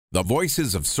The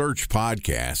Voices of Search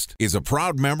podcast is a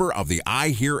proud member of the I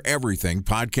Hear Everything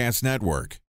podcast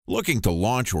network. Looking to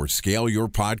launch or scale your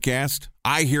podcast?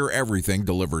 I Hear Everything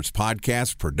delivers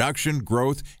podcast production,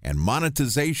 growth, and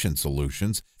monetization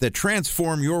solutions that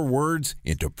transform your words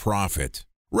into profit.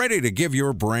 Ready to give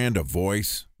your brand a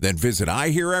voice? Then visit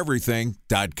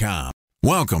iheareverything.com.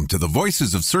 Welcome to the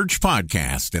Voices of Search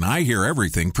podcast and I Hear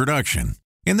Everything production.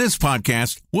 In this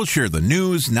podcast, we'll share the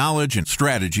news, knowledge, and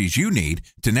strategies you need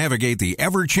to navigate the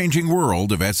ever-changing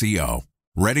world of SEO.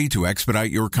 Ready to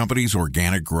expedite your company's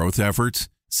organic growth efforts?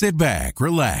 Sit back,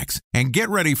 relax, and get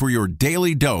ready for your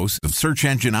daily dose of search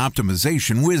engine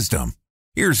optimization wisdom.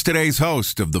 Here's today's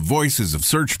host of the Voices of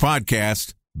Search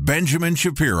podcast, Benjamin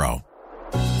Shapiro.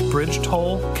 Bridge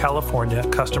toll, California,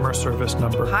 customer service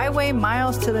number. Highway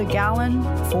miles to the gallon,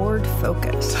 Ford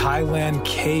Focus. Thailand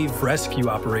cave rescue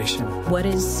operation. What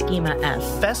is Schema F?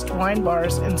 Best wine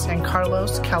bars in San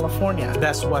Carlos, California.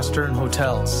 Best Western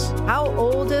hotels. How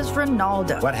old is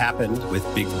Ronaldo? What happened with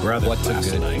Big Brother? What's a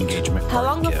good engagement? How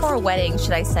long before a wedding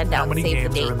should I send out How many save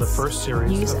games the dates? are in the first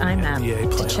series? Use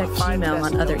IMAP to check Gmail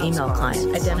on other email clients.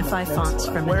 Identify fonts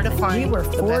from Where to an image. find We were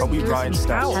 4 years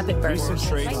out. Have it burn.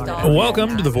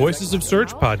 Welcome to the Voices of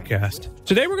Search podcast.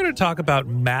 Today we're going to talk about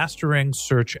mastering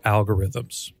search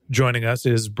algorithms. Joining us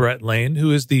is Brett Lane,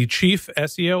 who is the Chief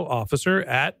SEO Officer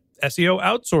at SEO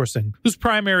Outsourcing, whose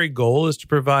primary goal is to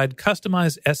provide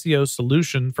customized SEO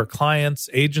solution for clients,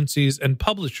 agencies, and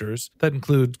publishers that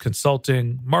include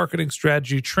consulting, marketing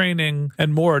strategy, training,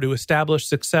 and more to establish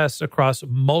success across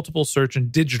multiple search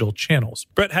and digital channels.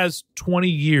 Brett has 20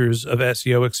 years of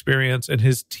SEO experience, and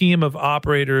his team of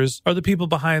operators are the people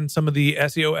behind some of the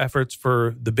SEO efforts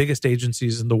for the biggest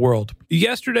agencies in the world.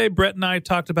 Yesterday, Brett and I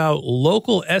talked about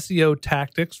local SEO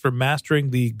tactics for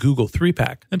mastering the Google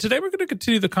 3-pack. And today we're going to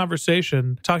continue the conversation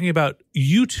talking about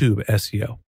YouTube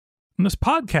SEO. And this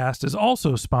podcast is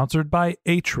also sponsored by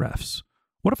Ahrefs.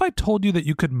 What if I told you that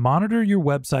you could monitor your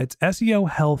website's SEO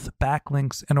health,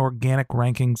 backlinks, and organic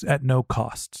rankings at no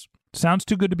costs? Sounds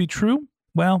too good to be true?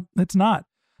 Well, it's not,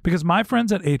 because my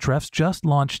friends at Ahrefs just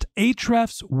launched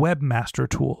Ahrefs Webmaster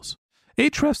Tools.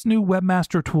 Ahrefs' new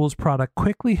Webmaster Tools product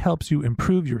quickly helps you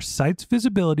improve your site's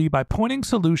visibility by pointing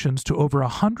solutions to over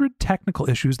 100 technical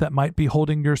issues that might be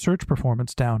holding your search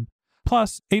performance down.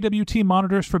 Plus, AWT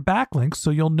monitors for backlinks so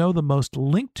you'll know the most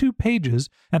linked to pages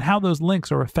and how those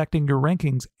links are affecting your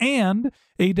rankings. And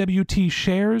AWT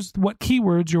shares what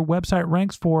keywords your website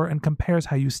ranks for and compares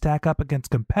how you stack up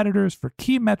against competitors for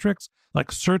key metrics like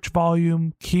search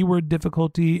volume, keyword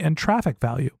difficulty, and traffic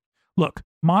value. Look,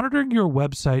 monitoring your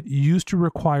website used to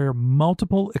require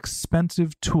multiple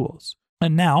expensive tools.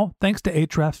 And now, thanks to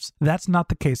Ahrefs, that's not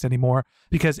the case anymore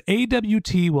because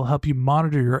AWT will help you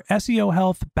monitor your SEO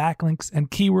health, backlinks,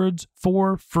 and keywords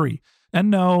for free.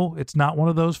 And no, it's not one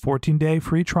of those 14-day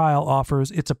free trial offers.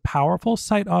 It's a powerful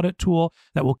site audit tool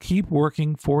that will keep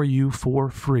working for you for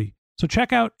free. So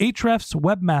check out Ahrefs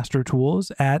Webmaster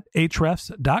Tools at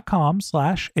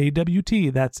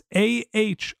ahrefs.com/AWT. That's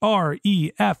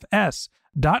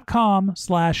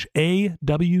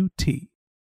ahrefs.com/AWT.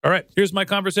 All right, here's my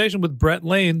conversation with Brett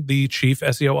Lane, the Chief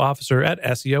SEO Officer at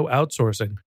SEO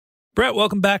Outsourcing. Brett,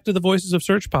 welcome back to the Voices of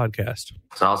Search podcast.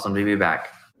 It's awesome to be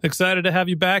back. Excited to have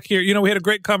you back here. You know, we had a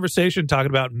great conversation talking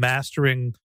about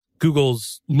mastering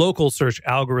Google's local search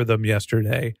algorithm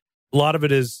yesterday. A lot of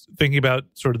it is thinking about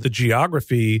sort of the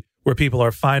geography where people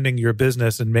are finding your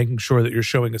business and making sure that you're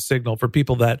showing a signal for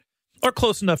people that are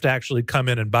close enough to actually come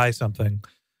in and buy something.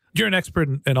 You're an expert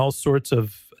in all sorts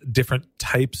of different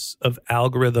types of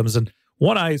algorithms. And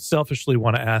one I selfishly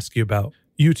want to ask you about,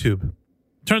 YouTube.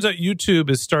 Turns out YouTube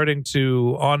is starting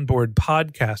to onboard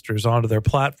podcasters onto their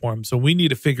platform. So we need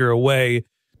to figure a way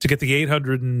to get the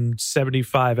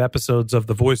 875 episodes of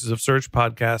the Voices of Search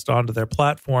podcast onto their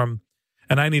platform.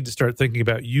 And I need to start thinking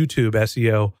about YouTube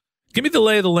SEO. Give me the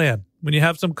lay of the land. When you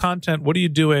have some content, what are you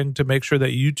doing to make sure that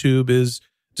YouTube is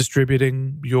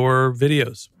distributing your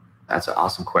videos? That's an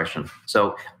awesome question.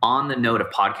 So on the note of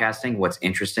podcasting, what's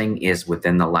interesting is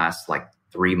within the last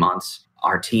 3 months,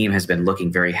 our team has been looking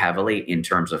very heavily in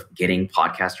terms of getting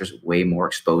podcasters way more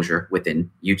exposure within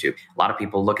YouTube. A lot of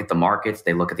people look at the markets,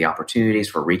 they look at the opportunities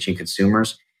for reaching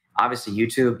consumers. Obviously,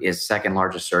 YouTube is second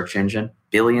largest search engine,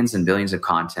 billions and billions of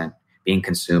content being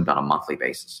consumed on a monthly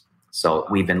basis. So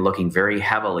we've been looking very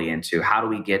heavily into how do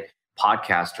we get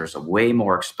podcasters way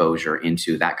more exposure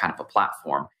into that kind of a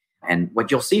platform. And what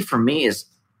you'll see from me is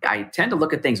I tend to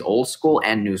look at things old school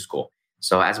and new school.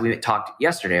 So as we talked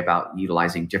yesterday about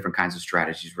utilizing different kinds of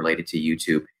strategies related to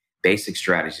YouTube, basic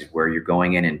strategies where you're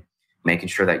going in and making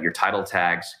sure that your title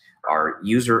tags are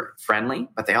user friendly,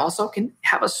 but they also can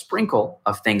have a sprinkle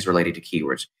of things related to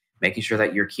keywords. making sure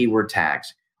that your keyword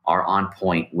tags are on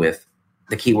point with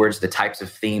the keywords, the types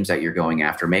of themes that you're going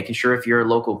after, making sure if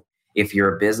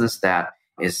you're a business that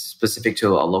is specific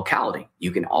to a locality,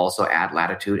 you can also add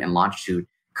latitude and longitude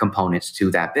components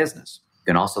to that business. You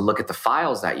can also look at the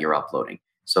files that you're uploading.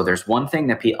 So there's one thing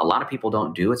that a lot of people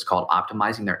don't do. It's called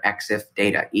optimizing their EXIF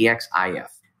data, EXIF.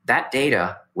 That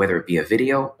data, whether it be a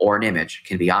video or an image,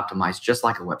 can be optimized just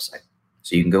like a website.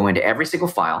 So you can go into every single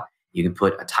file. You can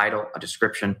put a title, a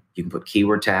description. You can put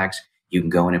keyword tags. You can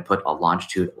go in and put a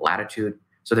longitude, latitude.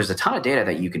 So there's a ton of data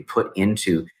that you can put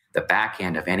into the back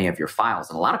end of any of your files.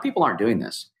 And a lot of people aren't doing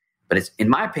this. But it's, in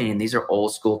my opinion, these are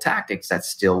old school tactics that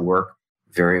still work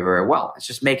very, very well. It's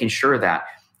just making sure that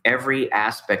every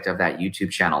aspect of that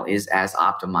YouTube channel is as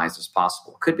optimized as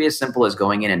possible. It could be as simple as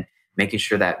going in and making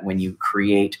sure that when you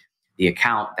create the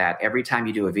account, that every time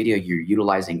you do a video, you're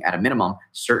utilizing at a minimum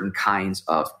certain kinds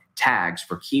of tags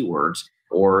for keywords,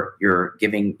 or you're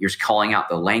calling out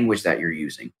the language that you're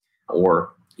using,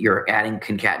 or you're adding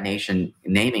concatenation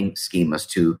naming schemas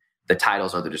to the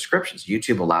titles or the descriptions.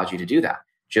 YouTube allows you to do that,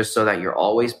 just so that you're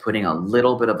always putting a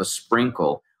little bit of a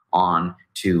sprinkle on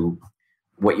to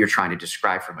what you're trying to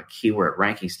describe from a keyword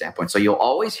ranking standpoint. So you'll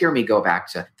always hear me go back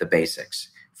to the basics.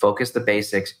 Focus the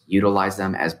basics, utilize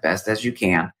them as best as you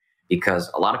can, because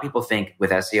a lot of people think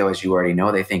with SEO, as you already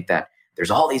know, they think that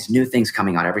there's all these new things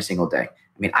coming out every single day.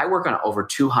 I mean, I work on over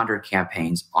 200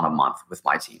 campaigns on a month with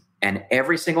my team. And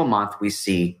every single month we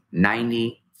see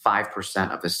 95%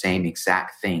 of the same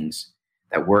exact things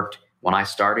that worked when I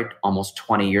started almost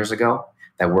 20 years ago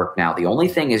that work now. The only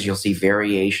thing is you'll see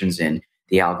variations in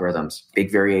the algorithms,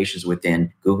 big variations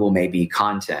within Google, maybe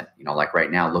content, like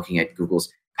right now looking at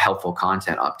Google's helpful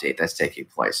content update that's taking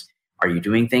place. Are you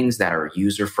doing things that are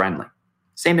user-friendly?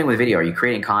 Same thing with video. Are you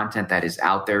creating content that is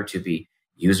out there to be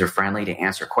user-friendly, to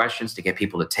answer questions, to get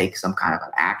people to take some kind of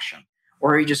an action?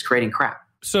 Or are you just creating crap?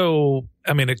 So,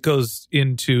 I mean, it goes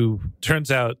into, turns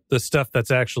out the stuff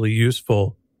that's actually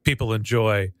useful, people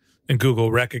enjoy, and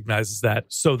Google recognizes that,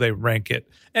 so they rank it.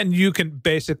 And you can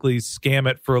basically scam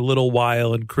it for a little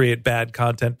while and create bad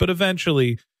content, but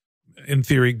eventually, in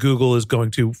theory, Google is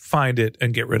going to find it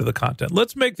and get rid of the content.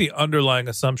 Let's make the underlying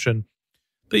assumption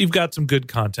that you've got some good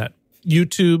content.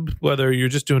 YouTube, whether you're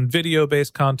just doing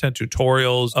video-based content,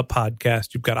 tutorials, a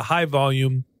podcast, you've got a high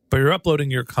volume, but you're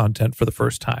uploading your content for the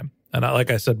first time. And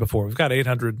like I said before, we've got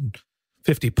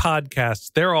 850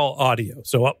 podcasts. They're all audio.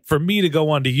 So for me to go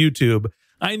onto YouTube,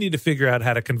 I need to figure out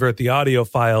how to convert the audio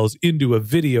files into a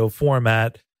video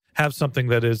format, have something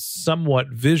that is somewhat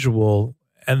visual,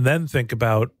 and then think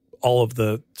about all of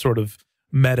the sort of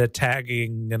meta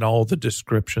tagging and all the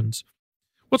descriptions.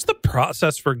 What's the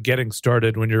process for getting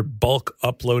started when you're bulk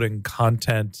uploading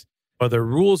content? Are there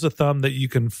rules of thumb that you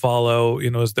can follow?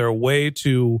 Is there a way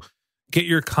to get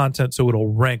your content so it'll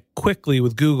rank quickly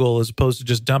with Google as opposed to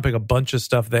just dumping a bunch of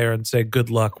stuff there and say, good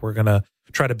luck, we're going to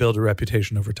try to build a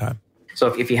reputation over time? So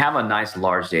if you have a nice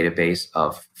large database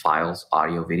of files,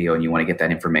 audio, video, and you want to get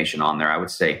that information on there, I would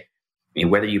say,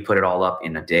 whether you put it all up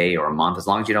in a day or a month, as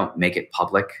long as you don't make it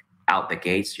public out the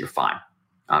gates, you're fine.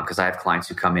 Because I have clients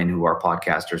who come in who are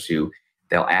podcasters who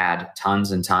they'll add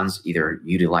tons and tons, either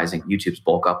utilizing YouTube's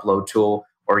bulk upload tool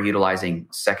or utilizing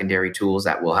secondary tools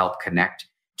that will help connect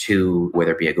to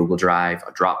whether it be a Google Drive,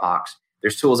 a Dropbox.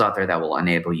 There's tools out there that will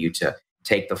enable you to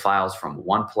take the files from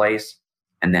one place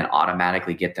and then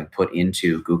automatically get them put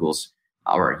into Google's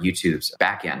or YouTube's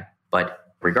backend.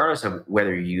 But regardless of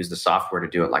whether you use the software to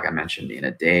do it, like I mentioned, in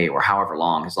a day or however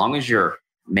long, as long as you're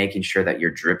making sure that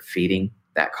you're drip feeding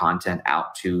that content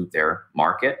out to their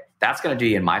market, that's going to do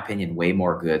you, in my opinion, way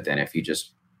more good than if you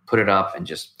just put it up and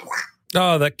just...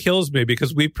 Oh, that kills me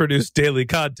because we produce daily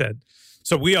content.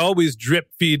 So we always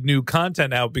drip feed new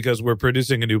content out because we're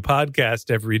producing a new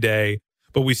podcast every day,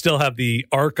 but we still have the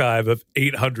archive of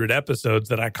 800 episodes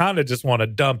that I kind of just want to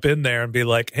dump in there and be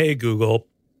like, hey, Google,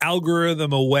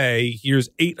 algorithm away. Here's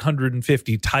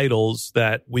 850 titles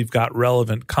that we've got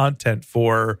relevant content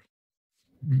for.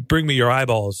 Bring me your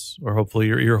eyeballs, or hopefully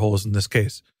your ear holes in this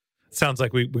case. It sounds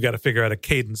like we got to figure out a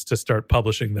cadence to start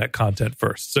publishing that content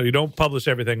first. So you don't publish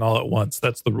everything all at once.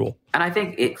 That's the rule. And I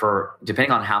think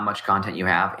depending on how much content you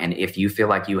have, and if you feel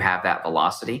like you have that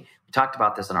velocity, we talked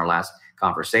about this in our last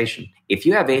conversation. If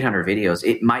you have 800 videos,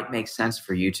 it might make sense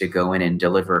for you to go in and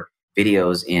deliver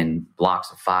videos in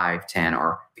blocks of 5, 10,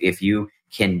 or if you're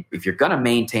going to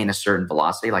maintain a certain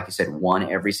velocity, like you said, one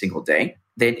every single day,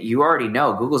 then you already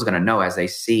know, Google's going to know as they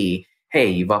see, hey,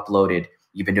 you've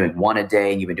been doing one a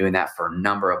day and you've been doing that for a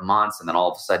number of months. And then all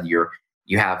of a sudden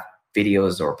you have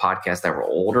videos or podcasts that were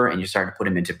older and you're starting to put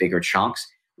them into bigger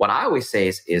chunks. What I always say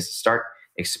is start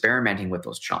experimenting with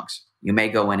those chunks. You may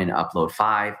go in and upload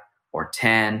 5 or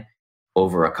 10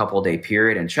 over a couple day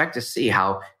period and check to see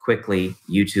how quickly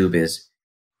YouTube is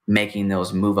making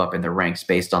those move up in the ranks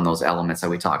based on those elements that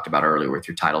we talked about earlier with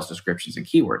your titles, descriptions, and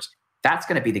keywords. That's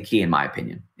going to be the key, in my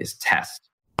opinion, is test.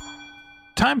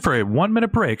 Time for a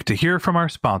 1-minute break to hear from our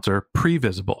sponsor,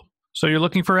 Previsible. So you're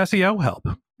looking for SEO help,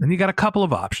 and you got a couple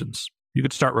of options. You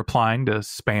could start replying to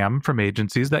spam from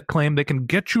agencies that claim they can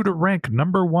get you to rank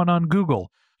 #1 on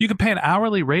Google. You can pay an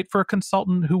hourly rate for a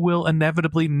consultant who will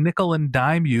inevitably nickel and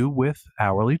dime you with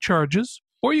hourly charges.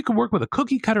 Or you can work with a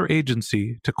cookie-cutter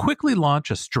agency to quickly launch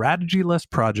a strategy-less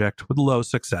project with low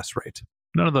success rate.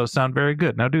 None of those sound very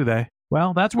good, now do they?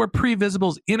 Well, that's where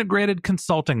Previsible's integrated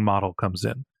consulting model comes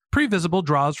in. Previsible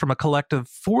draws from a collective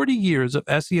 40 years of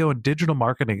SEO and digital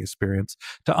marketing experience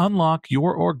to unlock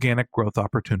your organic growth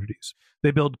opportunities.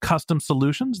 They build custom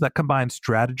solutions that combine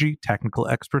strategy, technical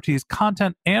expertise,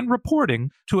 content, and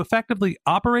reporting to effectively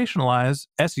operationalize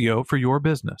SEO for your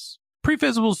business.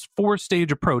 Previsible's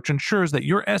 4-stage approach ensures that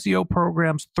your SEO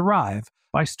programs thrive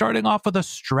by starting off with a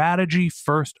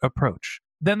strategy-first approach.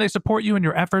 Then they support you in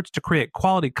your efforts to create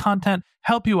quality content,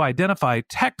 help you identify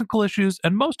technical issues,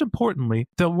 and most importantly,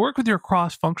 they'll work with your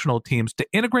cross-functional teams to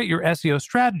integrate your SEO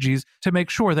strategies to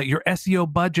make sure that your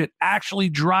SEO budget actually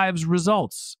drives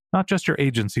results, not just your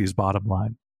agency's bottom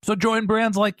line. So join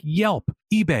brands like Yelp,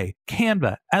 eBay,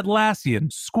 Canva,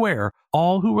 Atlassian, Square,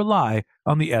 all who rely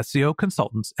on the SEO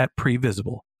consultants at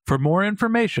Previsible. For more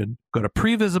information, go to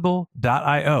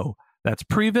previsible.io. That's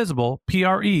Previsible,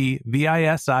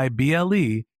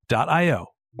 Previsible.io.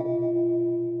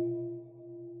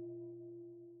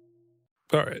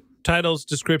 All right. Titles,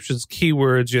 descriptions,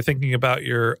 keywords. You're thinking about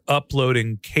your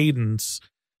uploading cadence.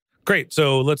 Great.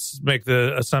 So let's make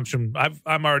the assumption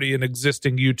I'm already an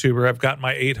existing YouTuber. I've got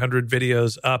my 800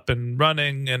 videos up and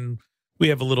running, and we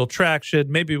have a little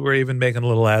traction. Maybe we're even making a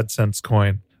little AdSense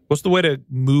coin. What's the way to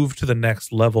move to the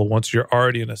next level once you're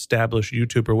already an established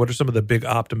YouTuber? What are some of the big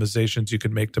optimizations you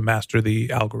can make to master the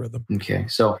algorithm? Okay,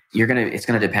 so it's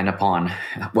gonna depend upon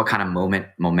what kind of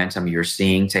momentum you're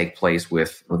seeing take place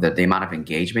with the amount of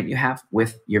engagement you have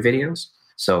with your videos.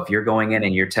 So if you're going in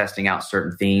and you're testing out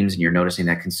certain themes and you're noticing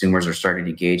that consumers are starting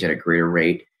to engage at a greater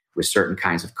rate with certain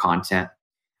kinds of content,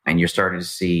 and you're starting to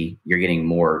see you're getting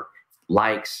more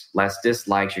likes, less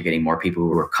dislikes, you're getting more people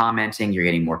who are commenting, you're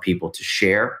getting more people to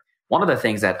share. One of the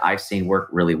things that I've seen work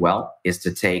really well is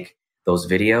to take those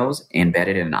videos, embed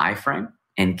it in an iframe,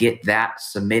 and get that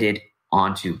submitted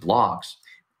onto blogs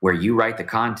where you write the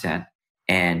content,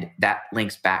 and that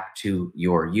links back to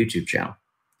your YouTube channel,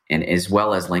 and as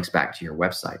well as links back to your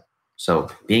website. So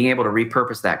being able to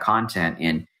repurpose that content,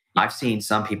 and I've seen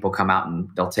some people come out and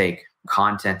they'll take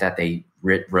content that they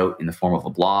wrote in the form of a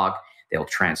blog, they'll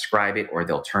transcribe it, or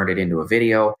they'll turn it into a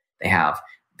video. They have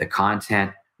the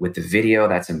content with the video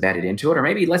that's embedded into it. Or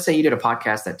maybe let's say you did a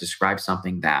podcast that describes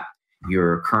something that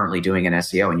you're currently doing in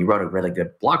SEO and you wrote a really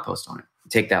good blog post on it. You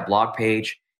take that blog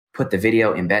page, put the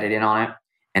video embedded in on it,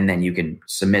 and then you can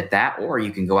submit that, or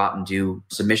you can go out and do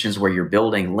submissions where you're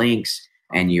building links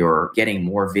and you're getting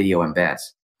more video embeds.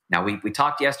 Now, we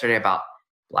talked yesterday about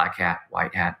black hat,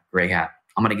 white hat, gray hat.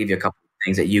 I'm going to give you a couple of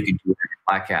things that you can do with your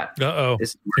black hat. Uh-oh.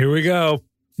 Here we go.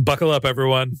 Buckle up,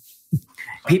 everyone.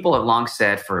 People have long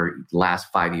said for the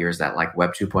last 5 years that like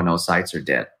Web 2.0 sites are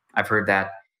dead. I've heard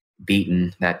that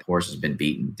beaten, that horse has been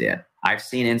beaten dead. I've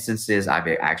seen instances, I've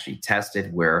actually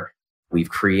tested where we've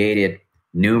created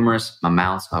numerous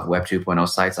amounts of Web 2.0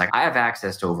 sites. Like I have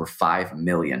access to over 5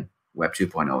 million Web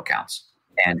 2.0 accounts.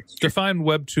 And define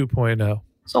Web 2.0.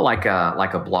 So like a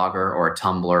Blogger or a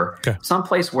Tumblr, okay.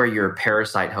 Someplace where you're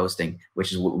parasite hosting,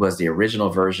 which was the original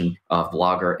version of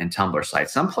Blogger and Tumblr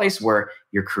sites. Someplace where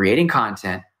you're creating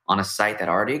content on a site that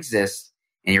already exists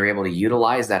and you're able to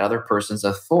utilize that other person's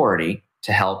authority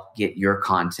to help get your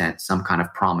content some kind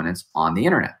of prominence on the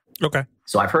internet. Okay.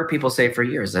 So I've heard people say for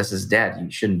years, this is dead. You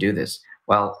shouldn't do this.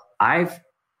 Well, I've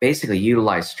basically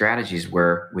utilized strategies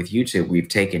where with YouTube, we've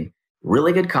taken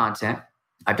really good content.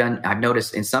 I've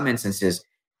noticed in some instances,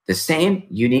 the same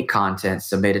unique content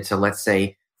submitted to, let's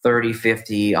say, 30,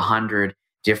 50, 100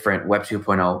 different Web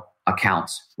 2.0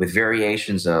 accounts with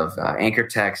variations of anchor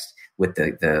text with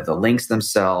the links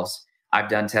themselves. I've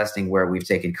done testing where we've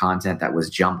taken content that was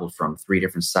jumbled from 3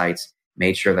 different sites,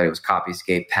 made sure that it was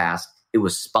copy-escape passed. It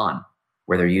was spun,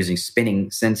 where they're using spinning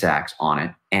syntax on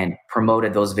it, and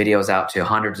promoted those videos out to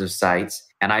hundreds of sites.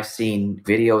 And I've seen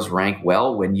videos rank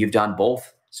well when you've done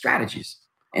both strategies.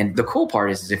 And the cool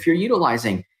part is if you're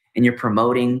utilizing and you're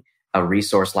promoting a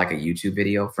resource like a YouTube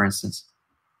video, for instance,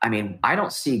 I mean, I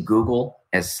don't see Google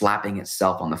as slapping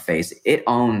itself on the face. It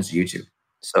owns YouTube.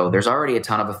 So there's already a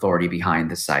ton of authority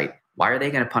behind the site. Why are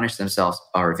they going to punish themselves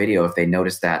or a video if they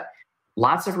notice that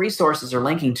lots of resources are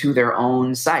linking to their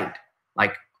own site.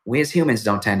 Like, we as humans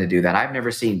don't tend to do that. I've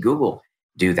never seen Google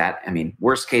do that. I mean,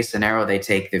 worst case scenario, they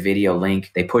take the video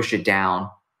link, they push it down.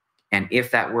 And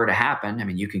if that were to happen, I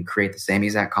mean, you can create the same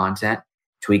exact content,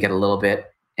 tweak it a little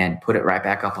bit, and put it right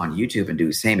back up on YouTube and do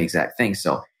the same exact thing.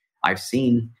 So I've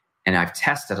seen and I've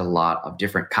tested a lot of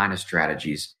different kind of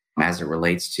strategies as it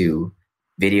relates to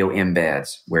video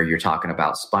embeds, where you're talking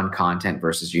about spun content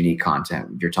versus unique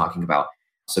content. You're talking about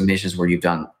submissions where you've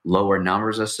done lower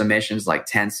numbers of submissions, like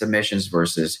 10 submissions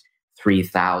versus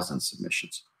 3,000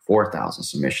 submissions, 4,000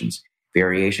 submissions,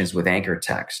 variations with anchor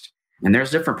text. And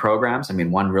there's different programs. I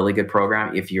mean, one really good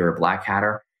program, if you're a black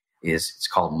hatter, it's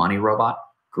called Money Robot.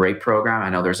 Great program. I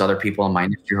know there's other people in my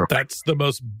industry who are... That's the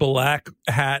most black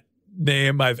hat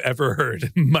name I've ever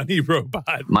heard. Money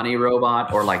Robot. Money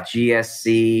Robot, or like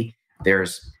GSC.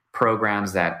 There's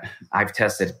programs that I've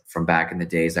tested from back in the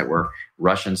days that were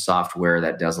Russian software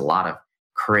that does a lot of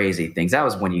crazy things. That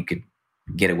was when you could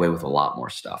get away with a lot more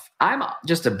stuff. I'm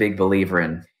just a big believer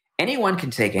in anyone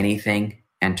can take anything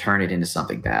and turn it into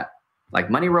something bad. Like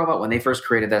Money Robot, when they first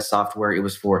created that software, it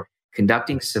was for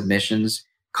conducting submissions,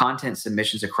 content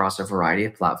submissions across a variety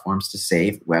of platforms to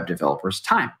save web developers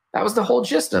time. That was the whole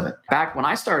gist of it. Back when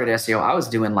I started SEO, I was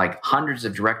doing like hundreds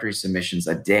of directory submissions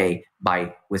a day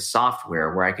with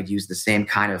software where I could use the same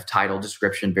kind of title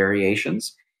description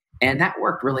variations. And that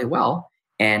worked really well.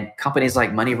 And companies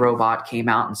like Money Robot came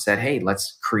out and said, hey,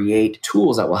 let's create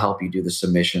tools that will help you do the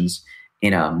submissions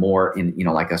in a more,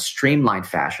 like a streamlined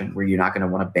fashion where you're not going to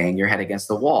want to bang your head against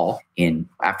the wall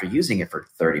after using it for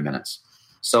 30 minutes.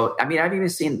 So, I mean, I've even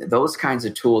seen those kinds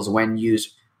of tools when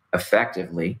used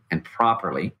effectively and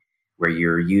properly, where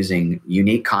you're using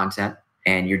unique content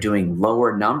and you're doing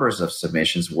lower numbers of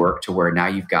submissions work to where now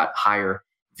you've got higher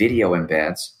video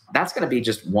embeds. That's going to be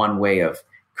just one way of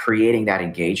creating that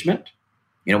engagement.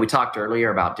 You know, we talked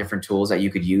earlier about different tools that you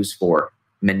could use for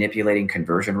manipulating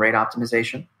conversion rate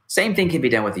optimization. Same thing can be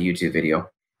done with a YouTube video,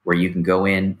 where you can go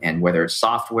in and whether it's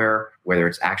software, whether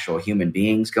it's actual human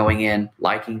beings going in,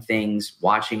 liking things,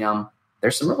 watching them,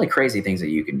 there's some really crazy things that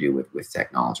you can do with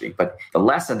technology. But the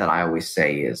lesson that I always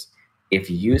say is, if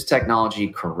you use technology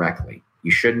correctly,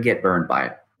 you shouldn't get burned by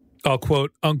it. I'll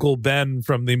quote Uncle Ben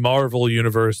from the Marvel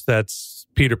universe. That's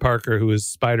Peter Parker, who is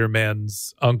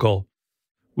Spider-Man's uncle.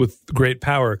 With great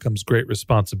power comes great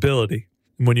responsibility.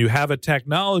 When you have a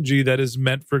technology that is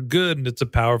meant for good and it's a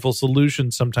powerful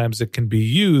solution, sometimes it can be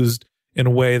used in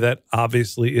a way that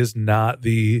obviously is not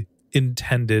the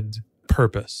intended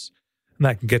purpose. And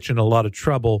that can get you in a lot of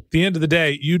trouble. At the end of the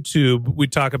day, YouTube, we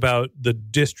talk about the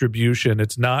distribution.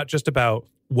 It's not just about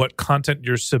what content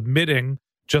you're submitting.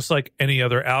 Just like any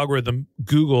other algorithm,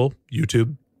 Google,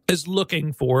 YouTube, is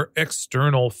looking for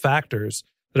external factors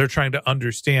that are trying to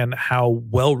understand how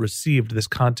well received this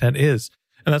content is.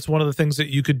 And that's one of the things that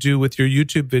you could do with your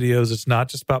YouTube videos. It's not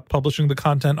just about publishing the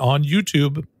content on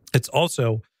YouTube. It's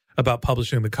also about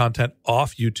publishing the content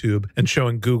off YouTube and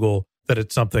showing Google that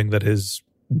it's something that is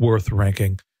worth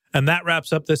ranking. And that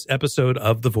wraps up this episode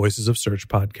of the Voices of Search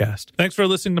podcast. Thanks for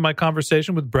listening to my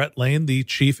conversation with Brett Lane, the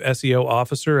Chief SEO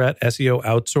Officer at SEO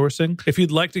Outsourcing. If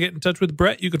you'd like to get in touch with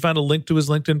Brett, you can find a link to his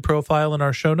LinkedIn profile in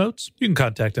our show notes. You can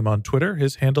contact him on Twitter.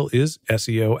 His handle is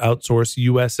SEO Outsource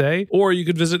USA, or you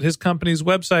could visit his company's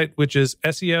website, which is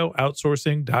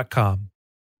SEOoutsourcing.com.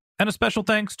 And a special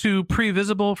thanks to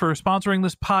Previsible for sponsoring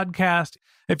this podcast.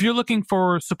 If you're looking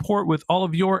for support with all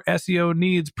of your SEO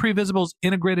needs, Previsible's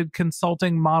integrated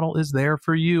consulting model is there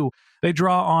for you. They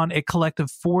draw on a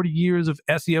collective 40 years of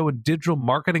SEO and digital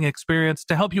marketing experience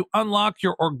to help you unlock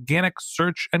your organic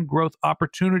search and growth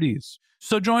opportunities.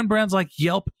 So join brands like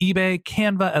Yelp, eBay,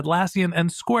 Canva, Atlassian,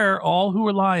 and Square, all who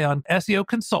rely on SEO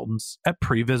consultants at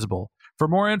Previsible. For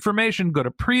more information, go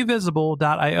to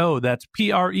previsible.io. That's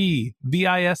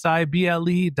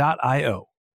previsible.io.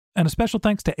 And a special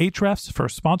thanks to Ahrefs for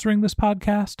sponsoring this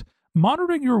podcast.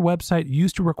 Monitoring your website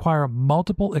used to require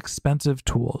multiple expensive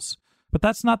tools, but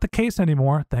that's not the case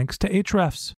anymore thanks to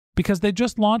Ahrefs, because they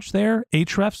just launched their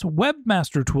Ahrefs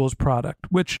Webmaster Tools product,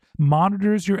 which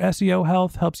monitors your SEO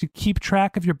health, helps you keep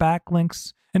track of your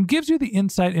backlinks, and gives you the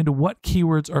insight into what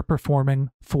keywords are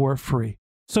performing for free.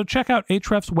 So check out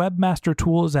Ahrefs Webmaster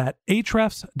Tools at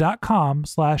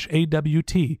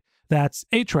ahrefs.com/AWT. That's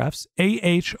Ahrefs,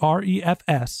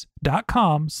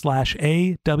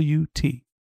 ahrefs.com/AWT.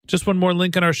 Just one more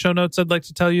link in our show notes I'd like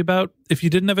to tell you about. If you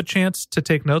didn't have a chance to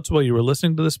take notes while you were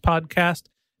listening to this podcast,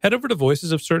 head over to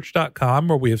voicesofsearch.com,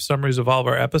 where we have summaries of all of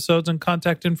our episodes and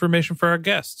contact information for our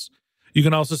guests. You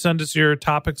can also send us your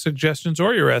topic suggestions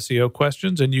or your SEO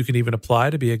questions, and you can even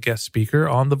apply to be a guest speaker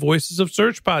on the Voices of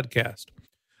Search podcast.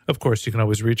 Of course, you can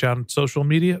always reach out on social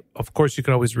media.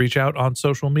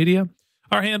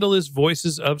 Our handle is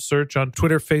Voices of Search on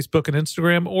Twitter, Facebook, and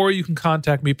Instagram, or you can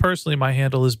contact me personally. My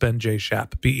handle is Ben J.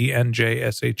 Shap,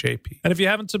 BenJShap. And if you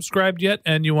haven't subscribed yet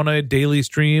and you want a daily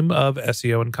stream of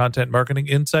SEO and content marketing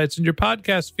insights in your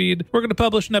podcast feed, we're going to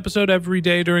publish an episode every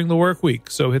day during the work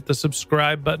week. So hit the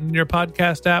subscribe button in your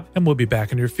podcast app, and we'll be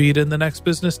back in your feed in the next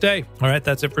business day. All right,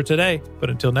 that's it for today. But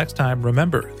until next time,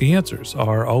 remember, the answers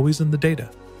are always in the data.